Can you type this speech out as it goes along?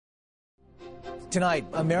Tonight,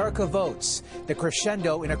 America votes, the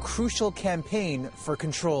crescendo in a crucial campaign for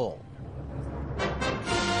control.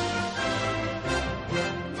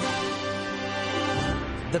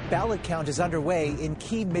 The ballot count is underway in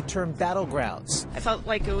key midterm battlegrounds. I felt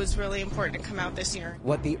like it was really important to come out this year.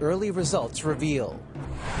 What the early results reveal.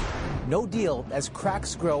 No deal as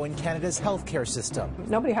cracks grow in Canada's healthcare system.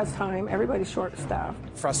 Nobody has time. Everybody's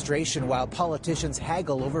short-staffed. Frustration while politicians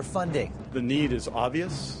haggle over funding. The need is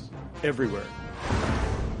obvious everywhere.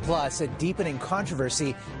 Plus, a deepening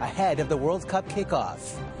controversy ahead of the World Cup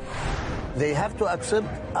kickoff. They have to accept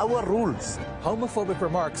our rules. Homophobic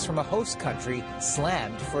remarks from a host country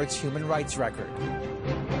slammed for its human rights record.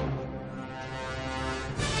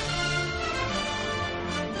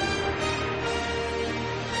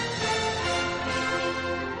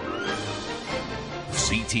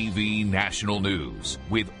 CTV National News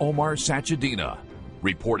with Omar Sachedina,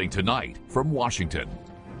 reporting tonight from Washington.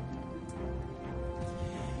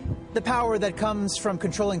 The power that comes from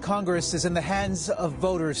controlling Congress is in the hands of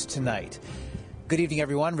voters tonight. Good evening,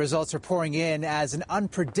 everyone. Results are pouring in as an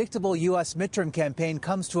unpredictable U.S. midterm campaign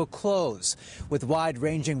comes to a close, with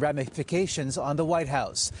wide-ranging ramifications on the White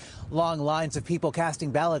House. Long lines of people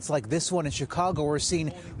casting ballots like this one in Chicago were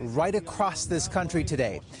seen right across this country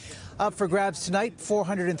today. Up for grabs tonight,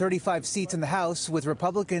 435 seats in the House, with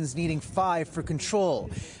Republicans needing 5 for control,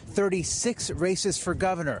 36 races for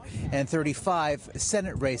governor, and 35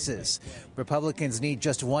 Senate races. Republicans need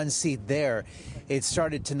just 1 seat there. It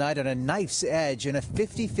started tonight on a knife's edge in a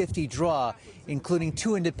 50-50 draw, including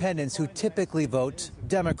 2 independents who typically vote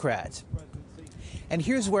Democrat. And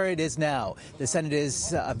here's where it is now. The Senate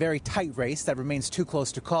is a very tight race that remains too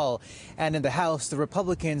close to call. And in the House, the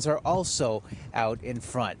Republicans are also out in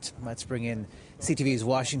front. Let's bring in CTV's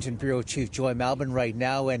Washington Bureau Chief Joy Malbon right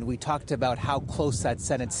now, and we talked about how close that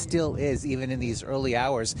Senate still is, even in these early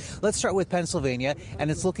hours. Let's start with Pennsylvania, and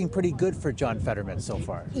it's looking pretty good for John Fetterman so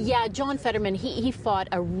far. Yeah, John Fetterman, he fought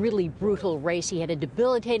a really brutal race. He had a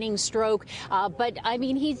debilitating stroke, but I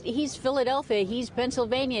mean, he's Philadelphia, he's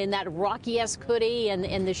Pennsylvania in that Rocky-esque hoodie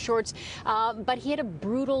and the shorts, but he had a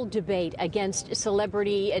brutal debate against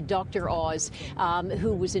celebrity Dr. Oz,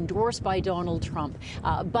 who was endorsed by Donald Trump.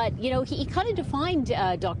 But, you know, he kind of defined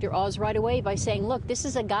Dr. Oz right away by saying, look, this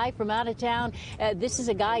is a guy from out of town. This is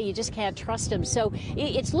a guy, you just can't trust him. So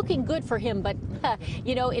it's looking good for him. But,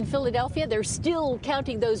 you know, in Philadelphia, they're still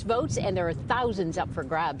counting those votes, and there are thousands up for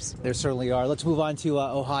grabs. There certainly are. Let's move on to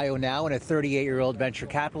Ohio now, and a 38-year-old venture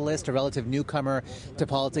capitalist, a relative newcomer to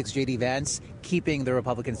politics, J.D. Vance, keeping the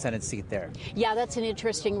Republican Senate seat there. Yeah, that's an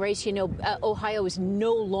interesting race. You know, Ohio is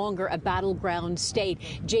no longer a battleground state.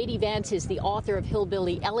 J.D. Vance is the author of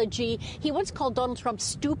Hillbilly Elegy. He once called Donald Trump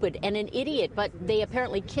stupid and an idiot, but they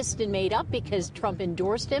apparently kissed and made up because Trump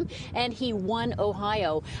endorsed him, and he won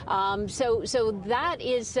Ohio. So that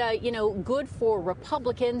is, you know, good for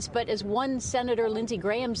Republicans. But as one Senator, Lindsey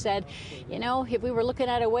Graham, said, you know, if we were looking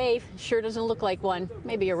at a wave, sure doesn't look like one.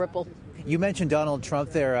 Maybe a ripple. You mentioned Donald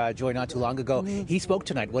Trump there, Joy, not too long ago. Mm-hmm. He spoke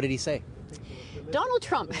tonight. What did he say? Donald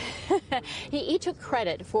Trump, he took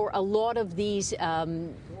credit for a lot of these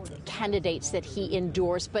candidates that he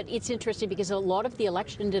endorsed. But it's interesting because a lot of the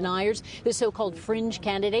election deniers, the so-called fringe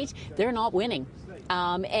candidates, they're not winning.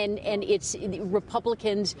 And it's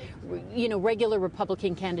Republicans, you know, regular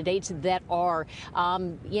Republican candidates that are.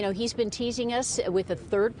 You know, he's been teasing us with a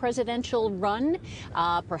third presidential run,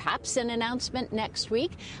 perhaps an announcement next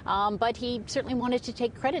week. But he certainly wanted to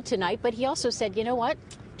take credit tonight. But he also said, you know what?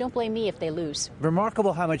 Don't blame me if they lose.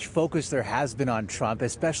 Remarkable how much focus there has been on Trump,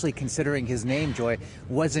 especially considering his name, Joy,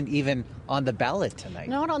 wasn't even on the ballot tonight.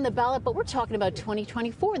 Not on the ballot, but we're talking about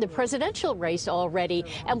 2024, the presidential race already.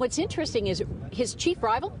 And what's interesting is his chief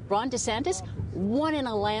rival, Ron DeSantis, won in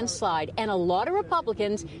a landslide. And a lot of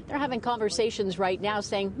Republicans, they're having conversations right now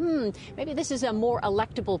saying, maybe this is a more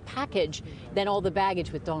electable package than all the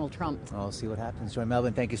baggage with Donald Trump. I'll see what happens. Joy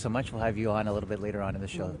Malbon, thank you so much. We'll have you on a little bit later on in the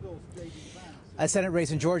show. A Senate race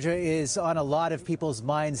in Georgia is on a lot of people's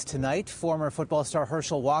minds tonight. Former football star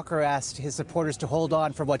Herschel Walker asked his supporters to hold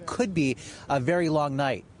on for what could be a very long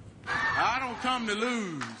night. I don't come to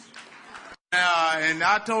lose. And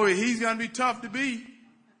I told you he's going to be tough to beat.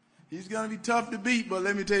 He's going to be tough to beat, but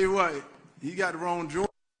let me tell you what, he got the wrong Georgia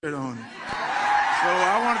on him. So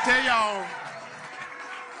I want to tell y'all,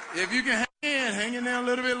 if you can hang in there a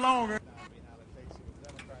little bit longer.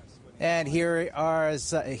 And here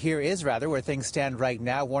is where things stand right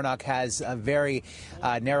now. Warnock has a very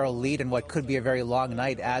narrow lead in what could be a very long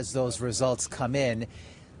night as those results come in.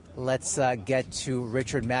 Let's get to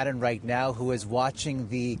Richard Madden right now, who is watching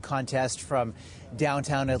the contest from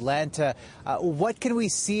downtown Atlanta. What can we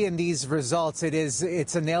see in these results?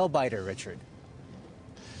 It's a nail biter, Richard.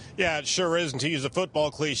 Yeah, it sure is. And to use a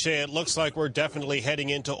football cliche, it looks like we're definitely heading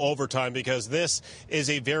into overtime because this is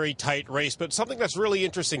a very tight race. But something that's really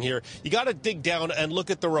interesting here, you got to dig down and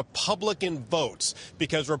look at the Republican votes,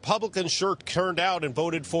 because Republicans sure turned out and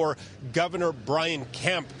voted for Governor Brian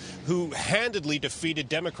Kemp, who handedly defeated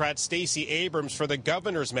Democrat Stacey Abrams for the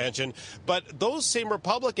governor's mansion. But those same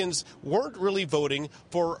Republicans weren't really voting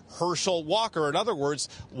for Herschel Walker. In other words,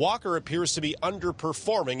 Walker appears to be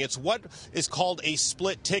underperforming. It's what is called a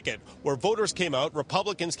split ticket, where voters came out,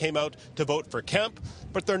 Republicans came out to vote for Kemp,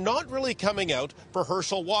 but they're not really coming out for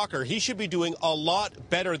Herschel Walker. He should be doing a lot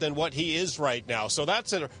better than what he is right now. So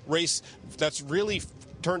that's a race that's really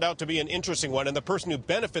turned out to be an interesting one, and the person who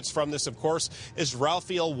benefits from this, of course, is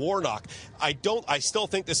Raphael Warnock. I still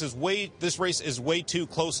think this race is way too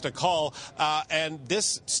close to call, and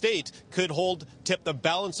this state could tip the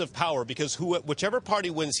balance of power, because whichever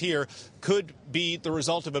party wins here could be the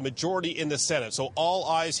result of a majority in the Senate. So all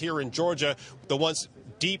eyes here in Georgia, the once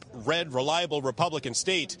deep red, reliable Republican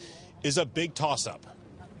state, is a big toss-up.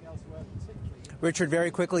 Richard, very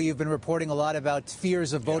quickly, you've been reporting a lot about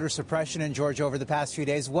fears of voter suppression in Georgia over the past few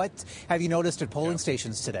days. What have you noticed at polling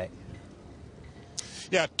stations today?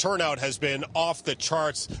 Yeah, turnout has been off the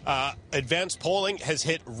charts. Advanced polling has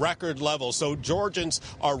hit record levels. So Georgians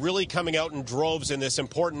are really coming out in droves in this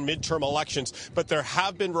important midterm elections. But there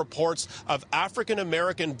have been reports of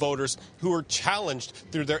African-American voters who are challenged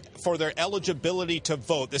for their eligibility to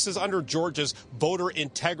vote. This is under Georgia's Voter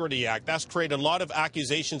Integrity Act. That's created a lot of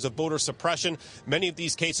accusations of voter suppression. Many of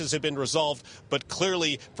these cases have been resolved. But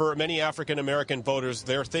clearly, for many African-American voters,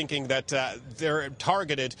 they're thinking that they're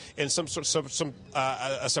targeted in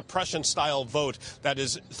a suppression-style vote that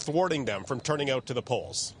is thwarting them from turning out to the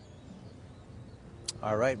polls.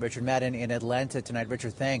 All right, Richard Madden in Atlanta tonight.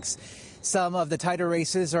 Richard, thanks. Some of the tighter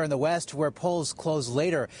races are in the West, where polls close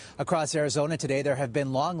later. Across Arizona today, there have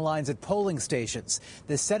been long lines at polling stations.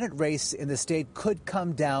 The Senate race in the state could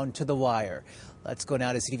come down to the wire. Let's go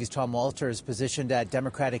now to CTV's Tom Walters, positioned at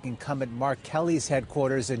Democratic incumbent Mark Kelly's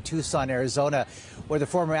headquarters in Tucson, Arizona, where the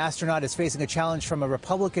former astronaut is facing a challenge from a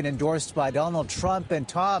Republican endorsed by Donald Trump. And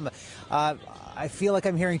Tom, I feel like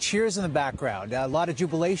I'm hearing cheers in the background. A lot of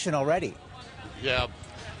jubilation already. Yeah.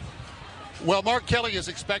 Well, Mark Kelly is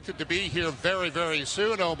expected to be here very, very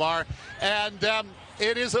soon, Omar. And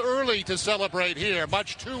it is early to celebrate here,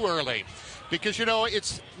 much too early. Because, you know,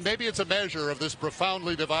 maybe it's a measure of this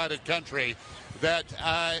profoundly divided country that,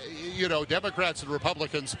 Democrats and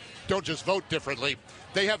Republicans don't just vote differently.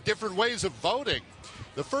 They have different ways of voting.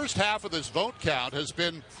 The first half of this vote count has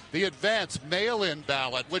been the advanced mail-in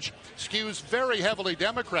ballot, which skews very heavily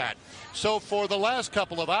Democrat. So for the last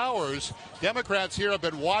couple of hours, Democrats here have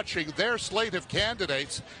been watching their slate of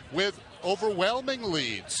candidates with overwhelming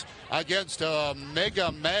leads against a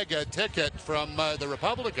mega ticket from the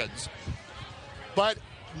Republicans. But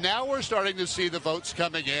now we're starting to see the votes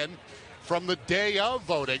coming in from the day of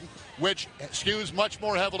voting, which skews much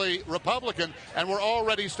more heavily Republican, and we're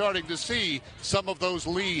already starting to see some of those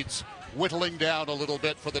leads whittling down a little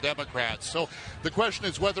bit for the Democrats. So the question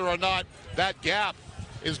is whether or not that gap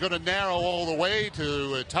is going to narrow all the way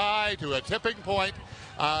to a tie, to a tipping point.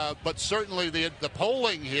 But certainly the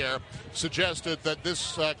polling here suggested that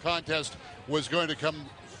this contest was going to come,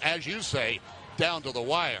 as you say, down to the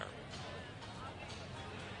wire.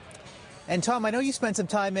 And Tom, I know you spent some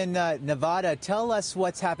time in Nevada. Tell us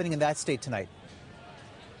what's happening in that state tonight.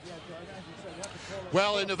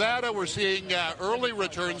 Well, in Nevada, we're seeing early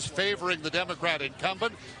returns favoring the Democrat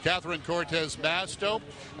incumbent, Catherine Cortez Masto.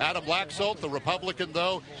 Adam Laxalt, the Republican,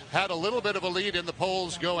 though, had a little bit of a lead in the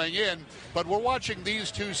polls going in. But we're watching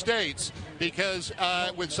these two states because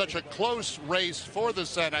with such a close race for the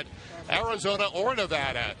Senate, Arizona or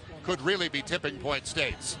Nevada could really be tipping point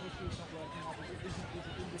states.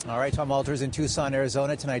 All right, Tom Walters in Tucson,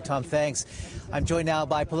 Arizona tonight. Tom, thanks. I'm joined now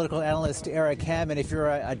by political analyst Eric Hammond. If you're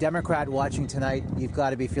a Democrat watching tonight, you've got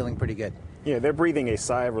to be feeling pretty good. Yeah, they're breathing a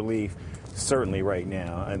sigh of relief, certainly right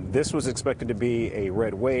now. And this was expected to be a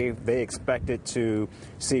red wave. They expected to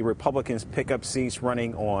see Republicans pick up seats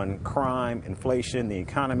running on crime, inflation, the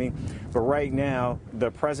economy. But right now, the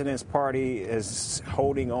president's party is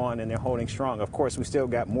holding on, and they're holding strong. Of course, we still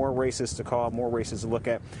got more races to call, more races to look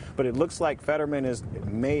at. But it looks like Fetterman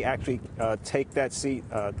may actually take that seat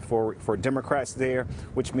for Democrats there,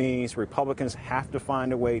 which means Republicans have to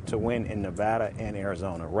find a way to win in Nevada and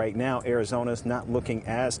Arizona. Right now, Arizona's not looking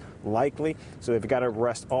as likely, so they've got to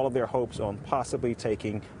rest all of their hopes on possibly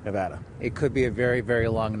taking Nevada. It could be a very, very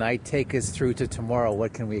long night. Take us through to tomorrow.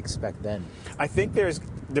 What can we expect then? I think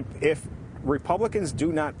if Republicans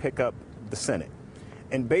do not pick up the Senate,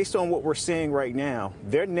 And based on what we're seeing right now,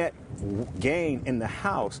 their net gain in the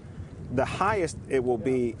House, the highest it will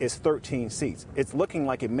be is 13 seats. It's looking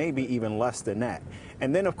like it may be even less than that.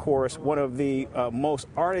 And then, of course, one of the most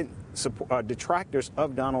ardent detractors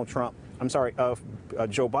of of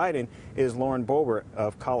Joe Biden is Lauren Boebert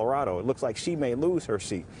of Colorado. It looks like she may lose her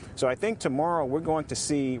seat. So I think tomorrow we're going to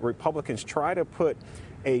see Republicans try to put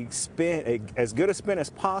as good a spin as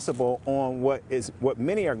possible on what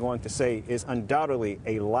many are going to say is undoubtedly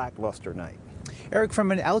a lackluster night. Eric,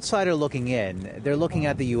 from an outsider looking in, they're looking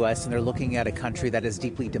at the U.S. and they're looking at a country that is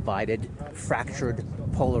deeply divided, fractured,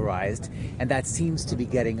 polarized, and that seems to be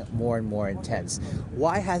getting more and more intense.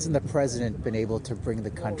 Why hasn't the president been able to bring the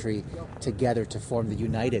country together to form the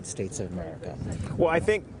United States of America? Well, I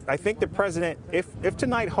think the president, if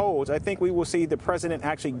tonight holds, I think we will see the president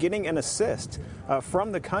actually getting an assist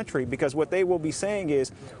from the country, because what they will be saying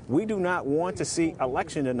is we do not want to see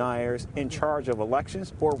election deniers in charge of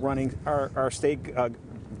elections or running our state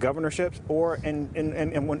governorships or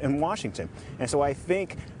in Washington. And so I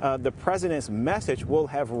think the president's message will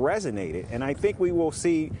have resonated. And I think we will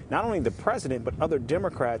see not only the president, but other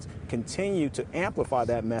Democrats continue to amplify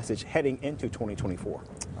that message heading into 2024.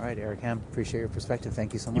 All right, Eric Ham, appreciate your perspective.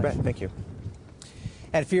 Thank you so much. You bet. Thank you.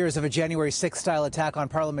 And fears of a January 6th-style attack on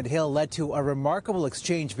Parliament Hill led to a remarkable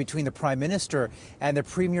exchange between the Prime Minister and the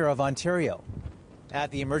Premier of Ontario. At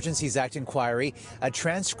the Emergencies Act inquiry, a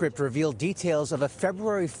transcript revealed details of a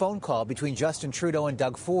February phone call between Justin Trudeau and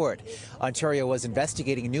Doug Ford. Ontario was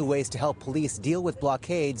investigating new ways to help police deal with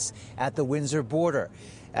blockades at the Windsor border.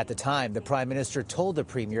 At the time, the Prime Minister told the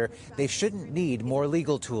Premier they shouldn't need more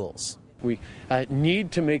legal tools. We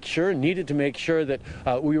needed to make sure that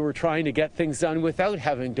we were trying to get things done without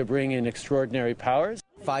having to bring in extraordinary powers.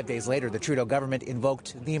 5 days later, the Trudeau government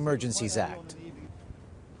invoked the Emergencies Act.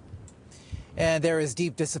 And there is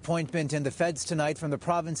deep disappointment in the feds tonight from the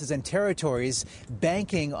provinces and territories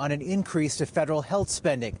banking on an increase to federal health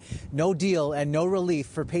spending. No deal and no relief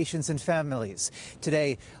for patients and families.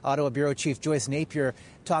 Today, Ottawa Bureau Chief Joyce Napier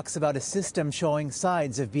talks about a system showing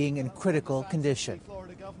signs of being in critical condition.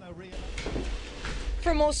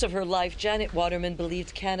 For most of her life, Janet Waterman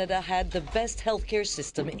believed Canada had the best healthcare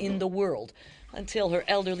system in the world until her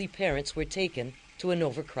elderly parents were taken to an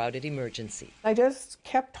overcrowded emergency. I just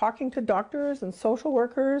kept talking to doctors and social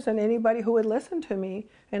workers and anybody who would listen to me.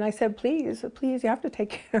 And I said, please, you have to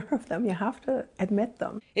take care of them. You have to admit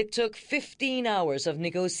them. It took 15 hours of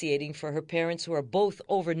negotiating for her parents, who are both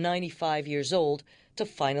over 95 years old, to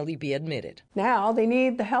finally be admitted. Now they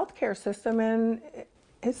need the healthcare system, and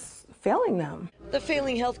it's failing them. The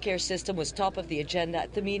failing healthcare system was top of the agenda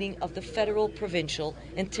at the meeting of the federal, provincial,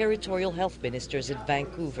 and territorial health ministers in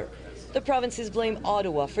Vancouver. The provinces blame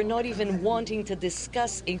Ottawa for not even wanting to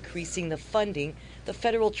discuss increasing the funding, the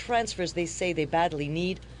federal transfers they say they badly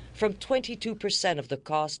need, from 22% of the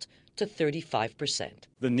cost to 35%.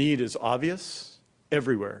 The need is obvious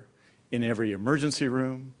everywhere, in every emergency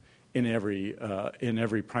room, in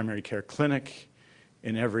every primary care clinic,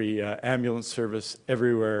 in every ambulance service,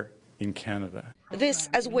 everywhere in Canada. This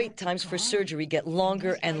as wait times for surgery get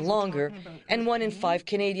longer and longer, and 1 in 5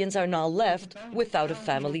 Canadians are now left without a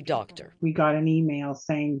family doctor. We got an email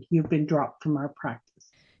saying you've been dropped from our practice.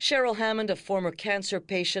 Cheryl Hammond, a former cancer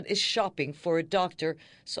patient, is shopping for a doctor.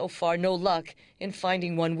 So far, no luck in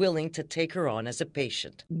finding one willing to take her on as a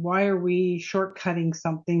patient. Why are we shortcutting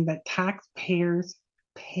something that taxpayers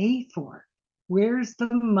pay for? Where's the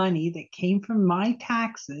money that came from my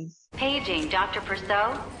taxes? Paging Dr.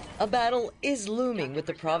 Purcell. A battle is looming, with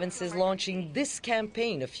the provinces launching this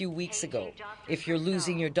campaign a few weeks ago. If you're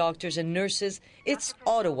losing your doctors and nurses, it's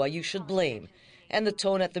Ottawa you should blame. And the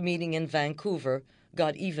tone at the meeting in Vancouver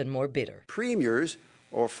got even more bitter. Premiers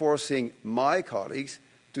are forcing my colleagues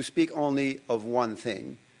to speak only of one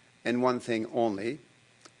thing, and one thing only: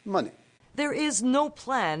 money. There is no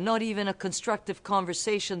plan, not even a constructive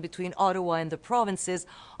conversation between Ottawa and the provinces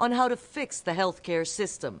on how to fix the healthcare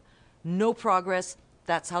system. No progress.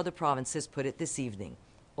 That's how the provinces put it this evening.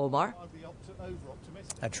 Omar?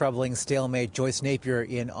 A troubling stalemate. Joyce Napier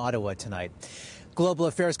in Ottawa tonight. Global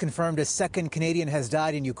Affairs confirmed a second Canadian has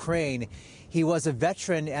died in Ukraine. He was a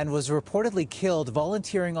veteran and was reportedly killed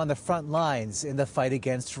volunteering on the front lines in the fight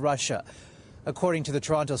against Russia. According to the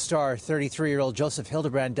Toronto Star, 33-year-old Joseph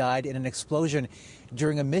Hildebrand died in an explosion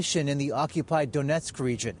during a mission in the occupied Donetsk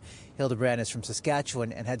region. Hildebrand is from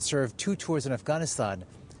Saskatchewan and had served 2 tours in Afghanistan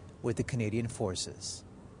with the Canadian Forces.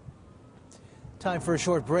 Time for a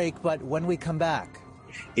short break, but when we come back,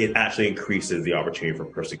 it actually increases the opportunity for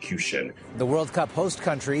persecution. The World Cup host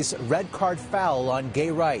countries' red card foul on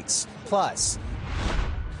gay rights. Plus,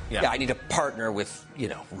 Yeah, I need a partner with,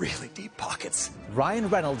 really deep pockets. Ryan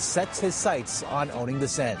Reynolds sets his sights on owning the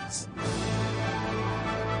Sens.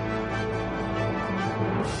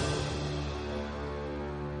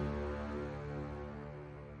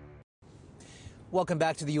 Welcome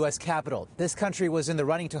back to the U.S. Capitol. This country was in the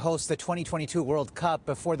running to host the 2022 World Cup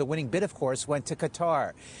before the winning bid, of course, went to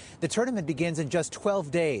Qatar. The tournament begins in just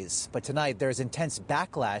 12 days, but tonight there's intense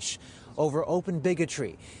backlash over open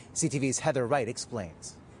bigotry. CTV's Heather Wright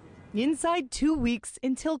explains. Inside 2 weeks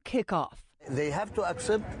until kickoff. They have to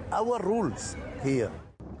accept our rules here.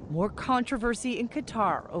 More controversy in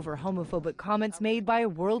Qatar over homophobic comments made by a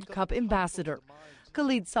World Cup ambassador.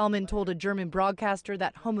 Khalid Salman told a German broadcaster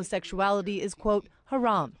that homosexuality is, quote,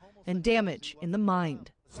 haram and damage in the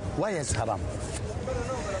mind. Why is haram?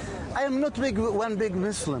 I am not one big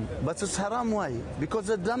Muslim, but it's haram. Why? Because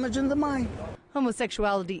it's damage in the mind.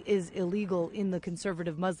 Homosexuality is illegal in the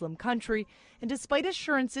conservative Muslim country, and despite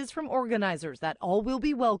assurances from organizers that all will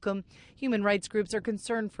be welcome, human rights groups are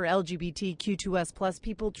concerned for LGBTQ2S+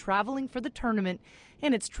 people traveling for the tournament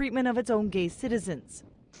and its treatment of its own gay citizens.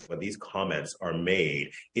 When these comments are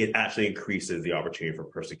made, it actually increases the opportunity for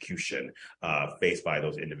persecution faced by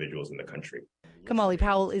those individuals in the country. Kamali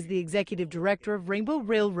Powell is the executive director of Rainbow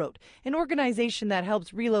Railroad, an organization that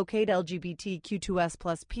helps relocate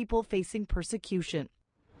LGBTQ2S+ people facing persecution.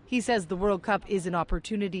 He says the World Cup is an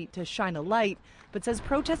opportunity to shine a light, but says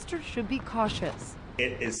protesters should be cautious.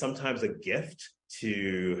 It is sometimes a gift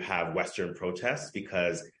to have Western protests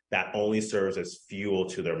because that only serves as fuel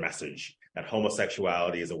to their message that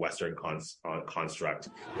homosexuality is a Western construct.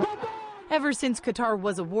 Ever since Qatar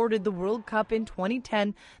was awarded the World Cup in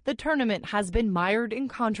 2010, the tournament has been mired in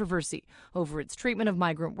controversy over its treatment of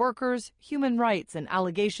migrant workers, human rights, and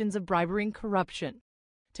allegations of bribery and corruption.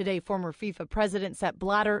 Today, former FIFA president Sepp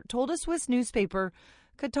Blatter told a Swiss newspaper,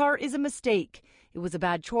 "Qatar is a mistake. It was a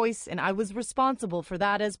bad choice, and I was responsible for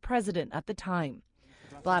that as president at the time."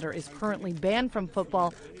 Blatter is currently banned from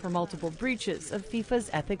football for multiple breaches of FIFA's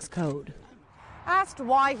ethics code. Asked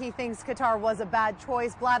why he thinks Qatar was a bad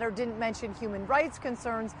choice, Blatter didn't mention human rights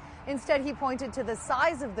concerns. Instead, he pointed to the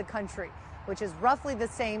size of the country, which is roughly the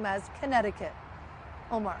same as Connecticut.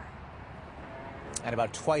 Omar. And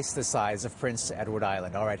about twice the size of Prince Edward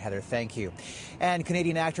Island. All right, Heather, thank you. And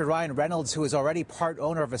Canadian actor Ryan Reynolds, who is already part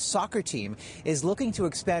owner of a soccer team, is looking to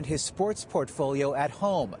expand his sports portfolio at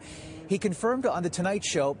home. He confirmed on The Tonight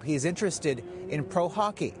Show he's interested in pro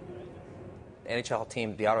hockey. NHL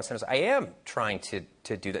team, the Ottawa Senators, I am trying to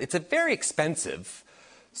do that. It's a very expensive,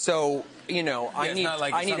 so, I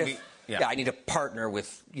need a partner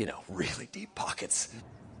with, really deep pockets.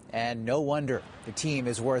 And no wonder the team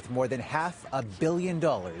is worth more than $500 million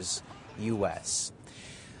U.S.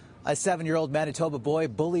 A 7-year-old Manitoba boy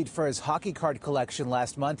bullied for his hockey card collection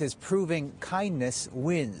last month is proving kindness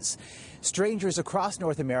wins. Strangers across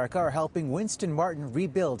North America are helping Winston Martin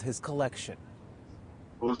rebuild his collection.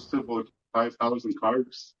 Close to about 5,000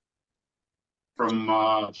 cards from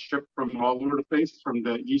shipped from all over the place, from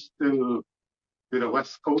the east to the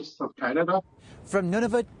west coast of Canada. From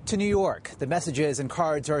Nunavut to New York, the messages and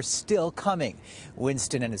cards are still coming.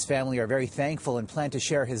 Winston and his family are very thankful and plan to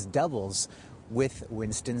share his doubles with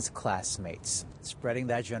Winston's classmates, spreading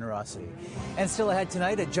that generosity. And still ahead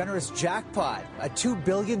tonight, a generous jackpot, a $2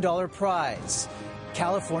 billion prize.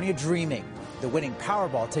 California Dreaming. The winning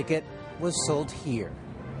Powerball ticket was sold here.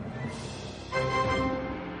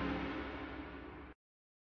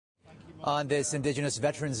 On this Indigenous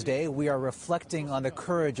Veterans Day, we are reflecting on the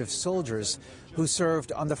courage of soldiers who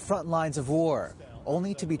served on the front lines of war,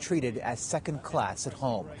 only to be treated as second class at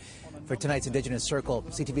home. For tonight's Indigenous Circle,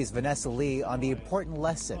 CTV's Vanessa Lee on the important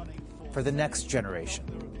lesson for the next generation.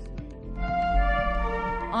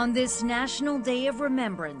 On this National Day of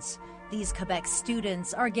Remembrance, these Quebec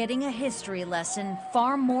students are getting a history lesson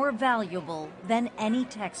far more valuable than any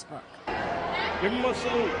textbook. Give them a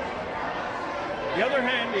salute. The other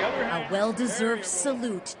hand. A well-deserved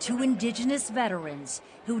salute to Indigenous veterans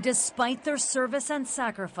who, despite their service and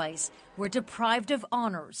sacrifice, were deprived of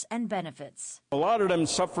honors and benefits. A lot of them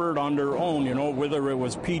suffered on their own, whether it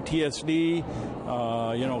was PTSD,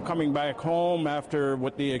 coming back home after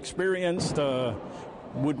what they experienced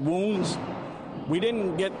with wounds. We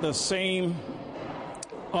didn't get the same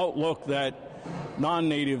outlook that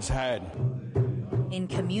non-natives had. In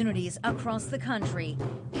communities across the country,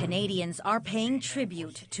 Canadians are paying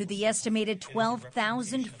tribute to the estimated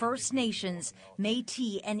 12,000 First Nations,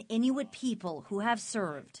 Métis, and Inuit people who have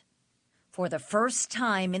served. For the first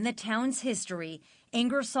time in the town's history,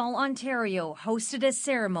 Ingersoll, Ontario hosted a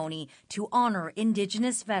ceremony to honor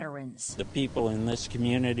Indigenous veterans. The people in this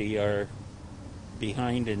community are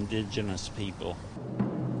behind Indigenous people.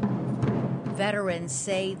 Veterans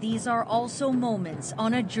say these are also moments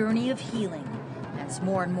on a journey of healing, as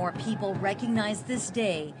more and more people recognize this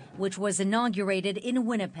day, which was inaugurated in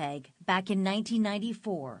Winnipeg back in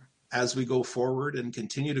 1994. As we go forward and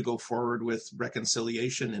continue to go forward with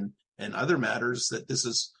reconciliation and other matters, that this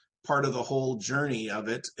is part of the whole journey of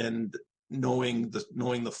it, and knowing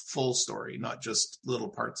the full story, not just little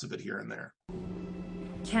parts of it here and there.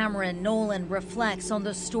 Cameron Nolan reflects on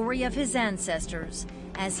the story of his ancestors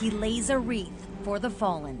as he lays a wreath for the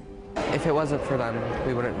fallen. If it wasn't for them,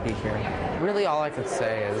 we wouldn't be here. Really, all I could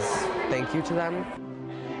say is thank you to them.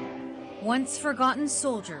 Once forgotten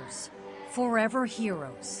soldiers, forever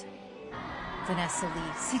heroes. Vanessa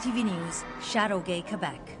Lee, CTV News, Châteauguay,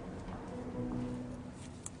 Quebec.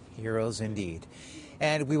 Heroes indeed.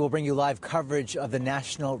 And we will bring you live coverage of the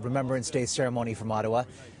National Remembrance Day ceremony from Ottawa.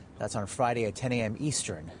 That's on Friday at 10 a.m.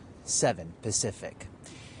 Eastern, 7 Pacific.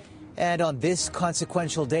 And on this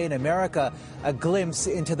consequential day in America, a glimpse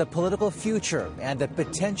into the political future and the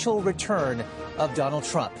potential return of Donald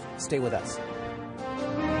Trump. Stay with us.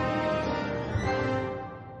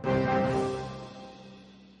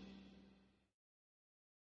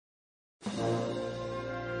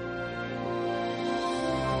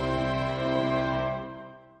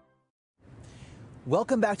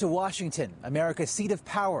 Welcome back to Washington, America's seat of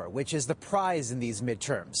power, which is the prize in these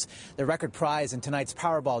midterms. The record prize in tonight's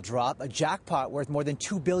Powerball drop, a jackpot worth more than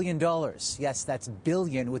 $2 billion. Yes, that's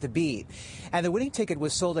billion with a B. And the winning ticket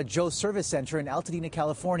was sold at Joe's Service Center in Altadena,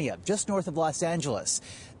 California, just north of Los Angeles.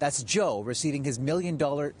 That's Joe receiving his $1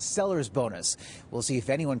 million seller's bonus. We'll see if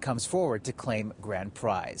anyone comes forward to claim grand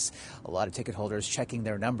prize. A lot of ticket holders checking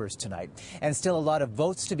their numbers tonight. And still a lot of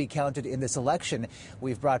votes to be counted in this election.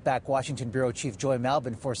 We've brought back Washington Bureau Chief Joy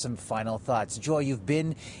Malbon for some final thoughts. Joy, you've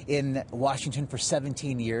been in Washington for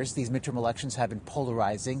 17 years. These midterm elections have been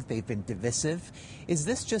polarizing. They've been divisive. Is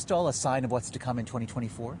this just all a sign of what's to come in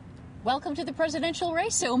 2024? Welcome to the presidential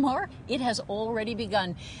race, Omar. It has already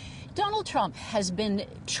begun. Donald Trump has been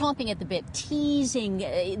chomping at the bit, teasing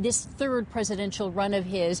this third presidential run of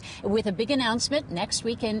his with a big announcement next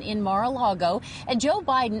week in Mar-a-Lago. And Joe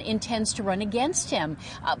Biden intends to run against him.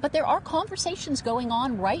 But there are conversations going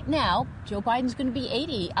on right now. Joe Biden's going to be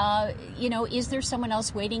 80. Is there someone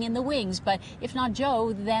else waiting in the wings? But if not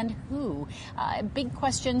Joe, then who? Big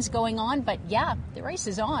questions going on. But yeah, the race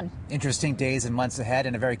is on. Interesting days and months ahead,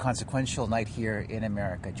 and a very consequential night here in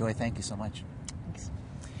America. Joy, thank you so much.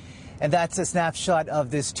 And that's a snapshot of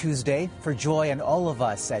this Tuesday. For Joy and all of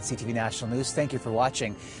us at CTV National News, thank you for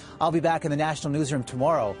watching. I'll be back in the National Newsroom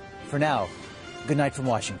tomorrow. For now, good night from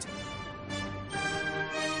Washington.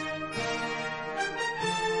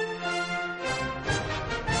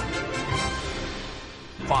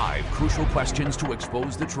 Five crucial questions to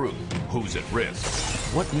expose the truth. Who's at risk?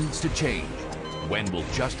 What needs to change? When will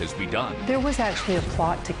justice be done? There was actually a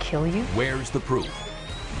plot to kill you. Where's the proof?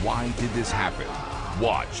 Why did this happen?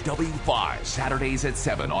 Watch W5 Saturdays at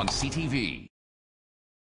 7 on CTV.